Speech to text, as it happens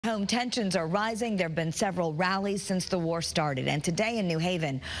Home tensions are rising. There have been several rallies since the war started. And today in New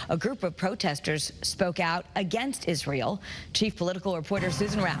Haven, a group of protesters spoke out against Israel. Chief political reporter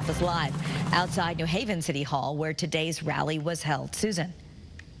Susan Raff is live outside New Haven City Hall, where today's rally was held. Susan.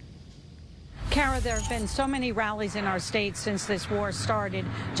 Kara, there have been so many rallies in our state since this war started.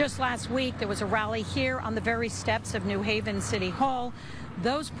 Just last week, there was a rally here on the very steps of New Haven City Hall.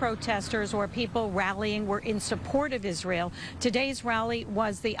 Those protesters or people rallying were in support of Israel. Today's rally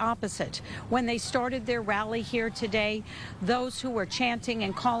was the opposite. When they started their rally here today, those who were chanting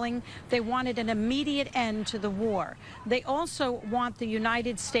and calling, they wanted an immediate end to the war. They also want the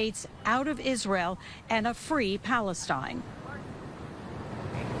United States out of Israel and a free Palestine.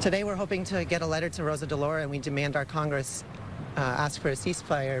 Today we're hoping to get a letter to Rosa DeLauro, and we demand our Congress ask for a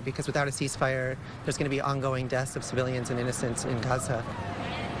ceasefire, because without a ceasefire, there's going to be ongoing deaths of civilians and innocents in Gaza.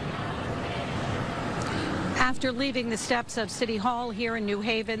 After leaving the steps of City Hall here in New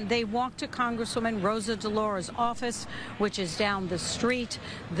Haven, they walked to Congresswoman Rosa DeLauro's office, which is down the street.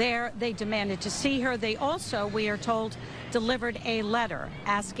 There, they demanded to see her. They also, we are told, delivered a letter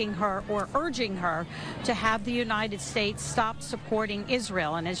asking her or urging her to have the United States stop supporting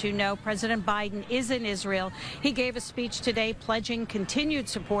Israel. And as you know, President Biden is in Israel. He gave a speech today pledging continued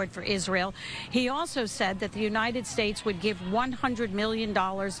support for Israel. He also said that the United States would give $100 million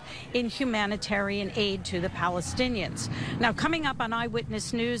in humanitarian aid to the Palestinians. Now, coming up on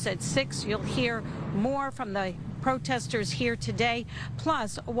Eyewitness News at 6, you'll hear more from the protesters here today,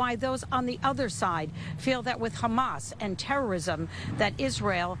 plus why those on the other side feel that with Hamas and terrorism that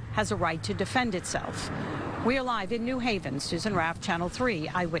Israel has a right to defend itself. We are live in New Haven. Susan Raff, Channel 3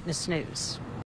 Eyewitness News.